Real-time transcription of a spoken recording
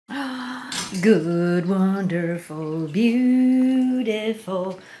Good, wonderful,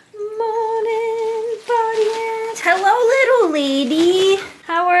 beautiful morning, audience. Hello, little lady.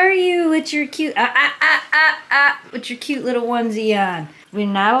 How are you with your cute, with your cute little onesie on? We're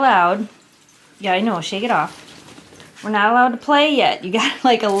not allowed. Yeah, I know, shake it off. We're not allowed to play yet. You got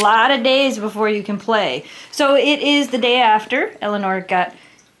like a lot of days before you can play. So it is the day after Eleanor got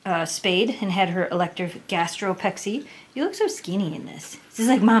spayed and had her elective gastropexy. You look so skinny in this. She's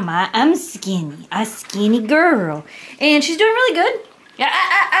like, Mama, I'm skinny. I'm a skinny girl. And she's doing really good.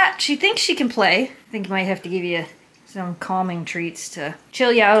 Yeah, she thinks she can play. I think I might have to give you some calming treats to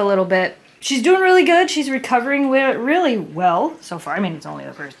chill you out a little bit. She's doing really good. She's recovering really well so far. I mean, it's only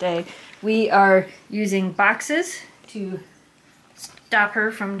the first day. We are using boxes to stop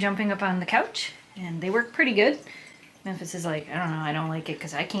her from jumping up on the couch. And they work pretty good. Memphis is like, I don't know, I don't like it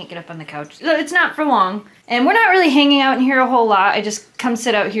because I can't get up on the couch. It's not for long. And we're not really hanging out in here a whole lot. I just come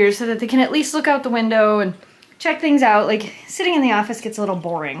sit out here so that they can at least look out the window and check things out. Like, sitting in the office gets a little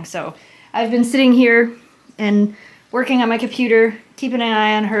boring. So I've been sitting here and working on my computer, keeping an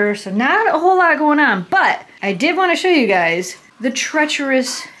eye on her. So not a whole lot going on. But I did want to show you guys the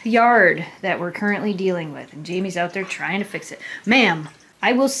treacherous yard that we're currently dealing with. And Jamie's out there trying to fix it. Ma'am,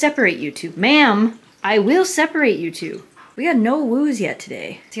 I will separate you two. Ma'am, I will separate you two. We got no woos yet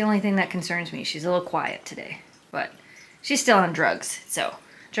today. It's the only thing that concerns me. She's a little quiet today. But she's still on drugs. So,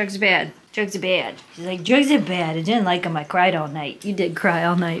 drugs are bad. Drugs are bad. She's like, drugs are bad. I didn't like them. I cried all night. You did cry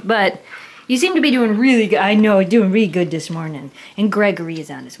all night. But you seem to be doing really good. I know, doing really good this morning. And Gregory is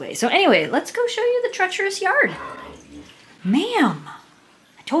on his way. So anyway, let's go show you the treacherous yard. Ma'am,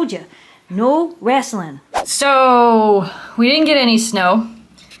 I told you, no wrestling. So, we didn't get any snow.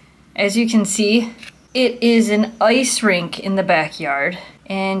 As you can see, it is an ice rink in the backyard,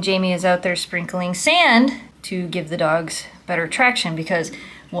 and Jamie is out there sprinkling sand to give the dogs better traction because,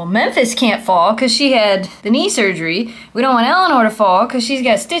 well, Memphis can't fall because she had the knee surgery. We don't want Eleanor to fall because she's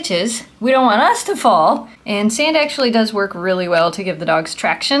got stitches. We don't want us to fall. And sand actually does work really well to give the dogs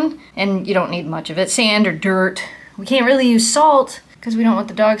traction, and you don't need much of it. Sand or dirt. We can't really use salt because we don't want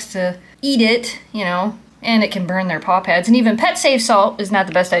the dogs to eat it, you know, and it can burn their paw pads. And even pet-safe salt is not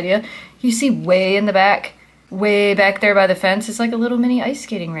the best idea. You see way in the back, way back there by the fence, it's like a little mini ice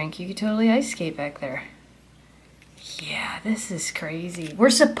skating rink. You could totally ice skate back there. Yeah, this is crazy.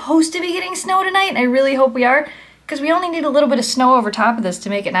 We're supposed to be getting snow tonight, and I really hope we are, because we only need a little bit of snow over top of this to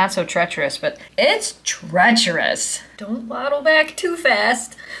make it not so treacherous, but it's treacherous. Don't waddle back too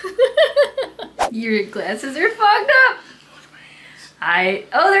fast. Your glasses are fogged up.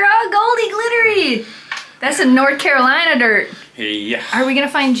 Oh, they're all goldy glittery. That's a North Carolina dirt. Yeah. Are we gonna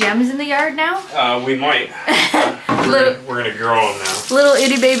find gems in the yard now? We might. We're gonna grow them now. Little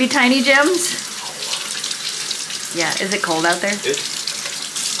itty baby tiny gems. Yeah, is it cold out there?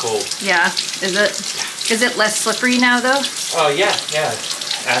 It's cold. Yeah, is it? Is it less slippery now though? Oh yeah,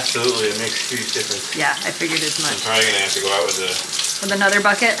 absolutely. It makes a huge difference. Yeah, I figured as much. I'm probably gonna have to go out with another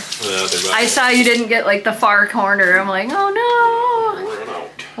bucket. another bucket. I saw you didn't get like the far corner. I'm like, oh no. We're out.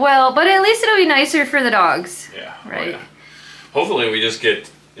 Well, but at least it'll be nicer for the dogs. Yeah. Right. Oh, yeah. Hopefully we just get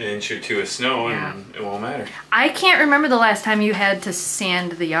an inch or two of snow and it won't matter. I can't remember the last time you had to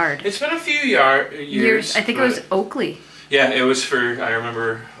sand the yard. It's been a few years. I think it was Oakley. Yeah, it was I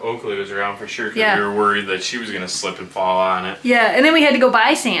remember Oakley was around for sure because we were worried that she was going to slip and fall on it. Yeah, and then we had to go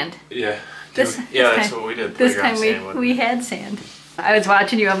buy sand. Yeah. That's what we did. This time we had sand. I was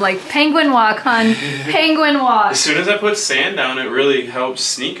watching you, I'm like, penguin walk, hon. Penguin walk. As soon as I put sand down, it really helps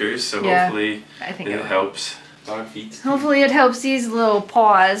sneakers, so hopefully I think it helps dog feet. Hopefully it helps these little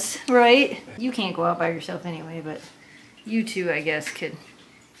paws, right? You can't go out by yourself anyway, but you two, I guess, could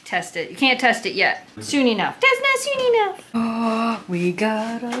test it. You can't test it yet. Soon enough. That's not soon enough. Oh, we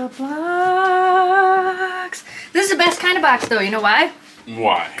got a box. This is the best kind of box, though. You know why?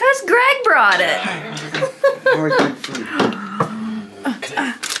 Why? Because Greg brought it.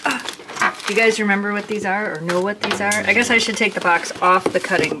 Do you guys remember what these are or know what these are? I guess I should take the box off the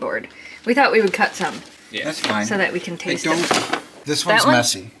cutting board. We thought we would cut some. Yeah, that's fine. So that we can taste them. This one's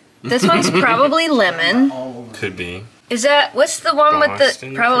messy. This one's probably lemon. Could be. Is that, what's the one Boston with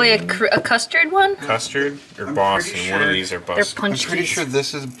the, probably a custard one? Custard or Boston? Sure. One of these are Boston. They're I'm punchy. pretty sure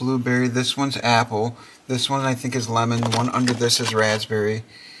this is blueberry, this one's apple, this one I think is lemon, one under this is raspberry,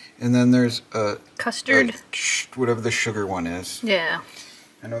 and then there's a custard. Whatever the sugar one is. Yeah.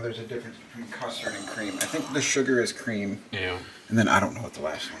 I know there's a difference between custard and cream. I think the sugar is cream. Yeah. And then I don't know what the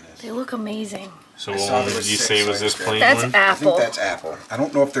last one is. They look amazing. So what one did you say was this plain That's one? apple. I think that's apple. I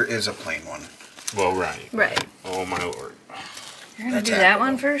don't know if there is a plain one. Well, right. Right. Oh my lord. You're gonna do that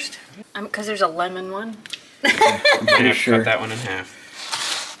one first? Because there's a lemon one. I'm pretty sure. Cut that one in half.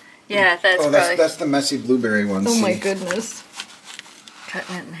 Yeah, that's probably... that's the messy blueberry one. Oh my goodness.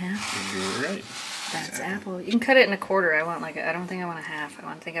 Cutting it in half. You're right. That's apple. You can cut it in a quarter. I don't think I want a half. I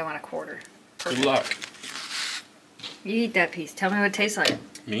want a quarter. Good luck. You eat that piece. Tell me what it tastes like.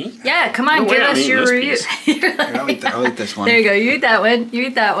 Me? Yeah, come on, give us your review. I'll eat this one. There you go. You eat that one. You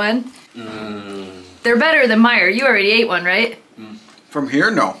eat that one. They're better than Meyer. You already ate one, right? From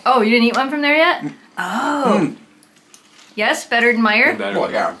here? No. Oh, you didn't eat one from there yet? Oh. Yes, better than Meyer?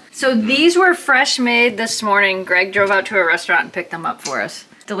 Well, yeah. So these were fresh made this morning. Greg drove out to a restaurant and picked them up for us.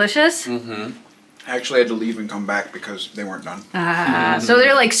 Delicious? Mm-hmm. I actually had to leave and come back because they weren't done. So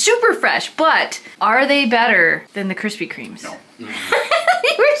they're like super fresh, but are they better than the Krispy Kremes? No.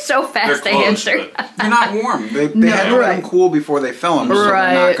 You were so fast, they answered. They're not warm. They had to let them cool before they fill them, so they're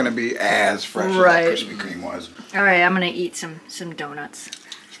not going to be as fresh as that Krispy Kreme was. All right, I'm going to eat some donuts.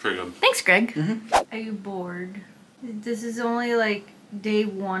 It's pretty good. Thanks, Greg. Are you bored? This is only like day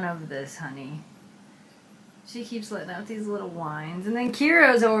 1 of this, honey. She keeps letting out these little whines. And then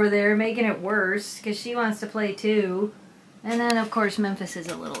Kira's over there making it worse because she wants to play too. And then, of course, Memphis is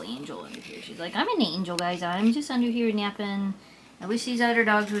a little angel under here. She's like, I'm an angel, guys. I'm just under here napping. I wish these other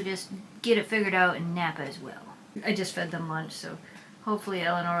dogs would just get it figured out and nap as well. I just fed them lunch, so hopefully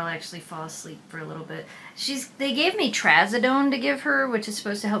Eleanor will actually fall asleep for a little bit. They gave me trazodone to give her, which is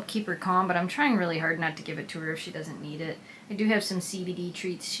supposed to help keep her calm, but I'm trying really hard not to give it to her if she doesn't need it. I do have some CBD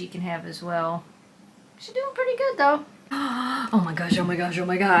treats she can have as well. She's doing pretty good, though. Oh my gosh, oh my gosh, oh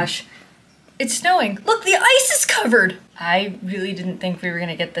my gosh. It's snowing. Look, the ice is covered. I really didn't think we were going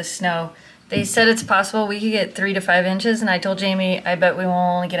to get this snow. They said it's possible we could get 3 to 5 inches, and I told Jamie, I bet we will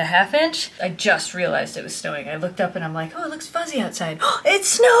only get a ½ inch. I just realized it was snowing. I looked up and I'm like, oh, it looks fuzzy outside. It's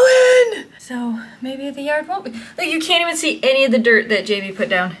snowing! So maybe the yard won't be. Look, you can't even see any of the dirt that Jamie put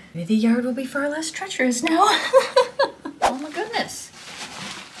down. Maybe the yard will be far less treacherous now. Oh my goodness.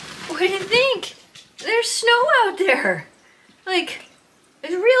 What do you think? There's snow out there. Like,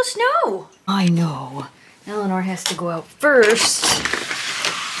 it's real snow. I know. Eleanor has to go out first.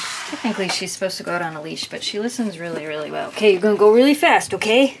 Technically, she's supposed to go out on a leash, but she listens really, really well. Okay, you're gonna go really fast,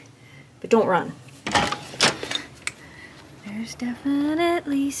 okay? But don't run. There's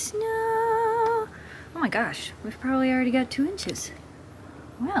definitely snow. Oh my gosh, we've probably already got 2 inches.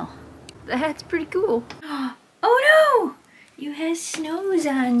 Well, that's pretty cool. Oh no! You have snows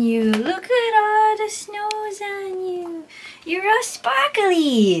on you. Look at all the snows on you. You're all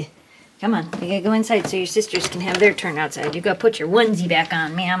sparkly. Come on, we gotta go inside so your sisters can have their turn outside. You gotta put your onesie back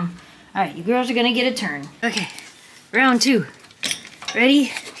on, ma'am. All right, you girls are gonna get a turn. Okay, round 2.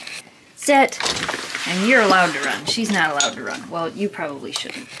 Ready, set, and you're allowed to run. She's not allowed to run. Well, you probably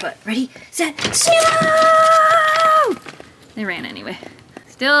shouldn't, but ready, set, snow! They ran anyway.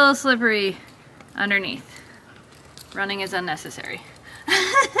 Still slippery underneath. Running is unnecessary.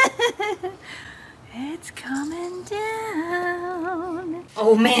 It's coming down.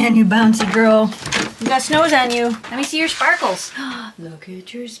 Oh man, you bouncy girl. You got snows on you. Let me see your sparkles. Look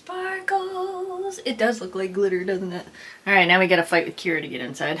at your sparkles. It does look like glitter, doesn't it? All right, now we gotta fight with Kira to get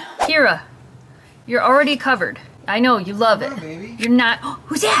inside. Kira, you're already covered. I know, you love it. Baby. You're not.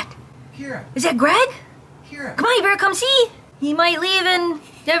 Who's that? Kira. Is that Greg? Kira. Come on, you better come see. He might leave and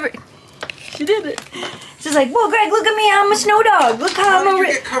never. She did it. She's like, whoa, Greg, look at me. I'm a snow dog. Look how I'm a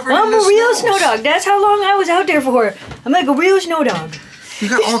real snow dog. That's how long I was out there for. I'm like a real snow dog. You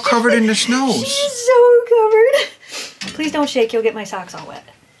got all covered in the snows. She's so covered. Please don't shake. You'll get my socks all wet.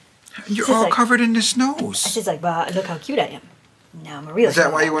 You're all covered in the snows. She's like, well, look how cute I am. Now I'm a real Is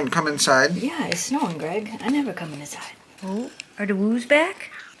that why you wouldn't come inside? Yeah, it's snowing, Greg. I never come inside. Oh, are the woos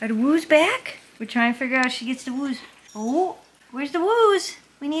back? Are the woos back? We're trying to figure out if she gets the woos. Oh, where's the woos?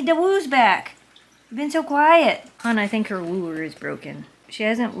 We need the woos back. You've been so quiet. Hon, I think her wooer is broken. She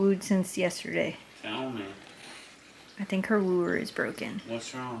hasn't wooed since yesterday. Tell me. I think her wooer is broken.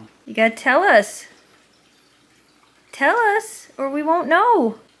 What's wrong? You gotta tell us. Tell us, or we won't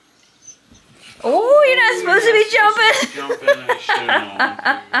know. Oh, you're not supposed to be jumping.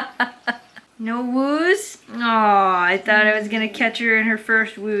 No woos? Oh, I thought I was gonna catch her in her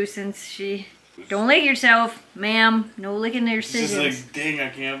first woo since she... Don't lick yourself, ma'am. No licking their scissors. It's just like, dang, I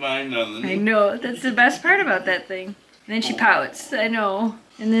can't find nothing. I know. That's the best part about that thing. And then she pouts. I know.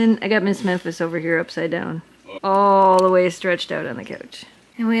 And then I got Miss Memphis over here upside down. All the way stretched out on the couch.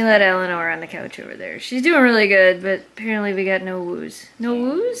 And we let Eleanor on the couch over there. She's doing really good, but apparently we got no woos. No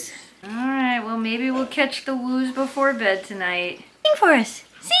woos? Alright, well maybe we'll catch the woos before bed tonight. Sing for us.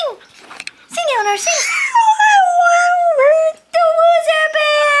 Sing. Sing, Eleanor, sing. The woos are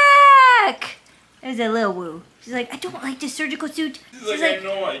back! There's a little woo. She's like, I don't like this surgical suit. She's like, I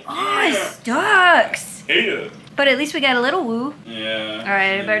know I can't. Oh, it sucks. Hate it. But at least we got a little woo. Yeah. All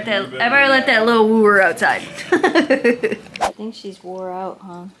right, I better let that little wooer outside. I think she's wore out,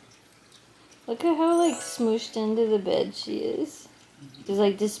 huh? Look at how like smooshed into the bed she is. Cause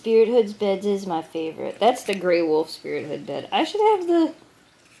like the Spirit Hood's bed is my favorite. That's the Grey Wolf Spirit Hood bed. I should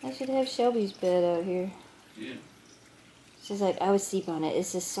have Shelby's bed out here. Yeah. She's like, I would sleep on it.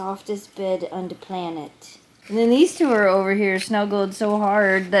 It's the softest bed on the planet. And then these two are over here snuggled so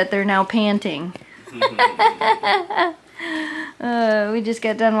hard that they're now panting. We just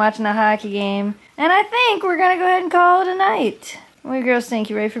got done watching a hockey game. And I think we're going to go ahead and call it a night. What do you girls think?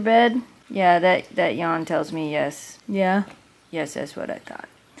 You ready for bed? Yeah, that yawn tells me yes. Yeah? Yes, that's what I thought.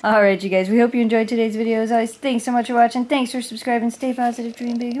 Alright, you guys. We hope you enjoyed today's video. As always, thanks so much for watching. Thanks for subscribing. Stay positive,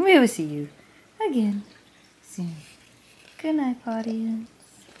 dream big. And we will see you again soon. Good night, audience.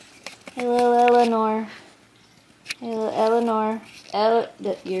 Hello, Eleanor. Hello, Eleanor.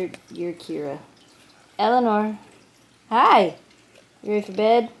 You're Kira. Eleanor. Hi. You ready for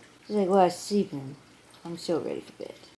bed? She's like, well, I was sleeping. I'm so ready for bed.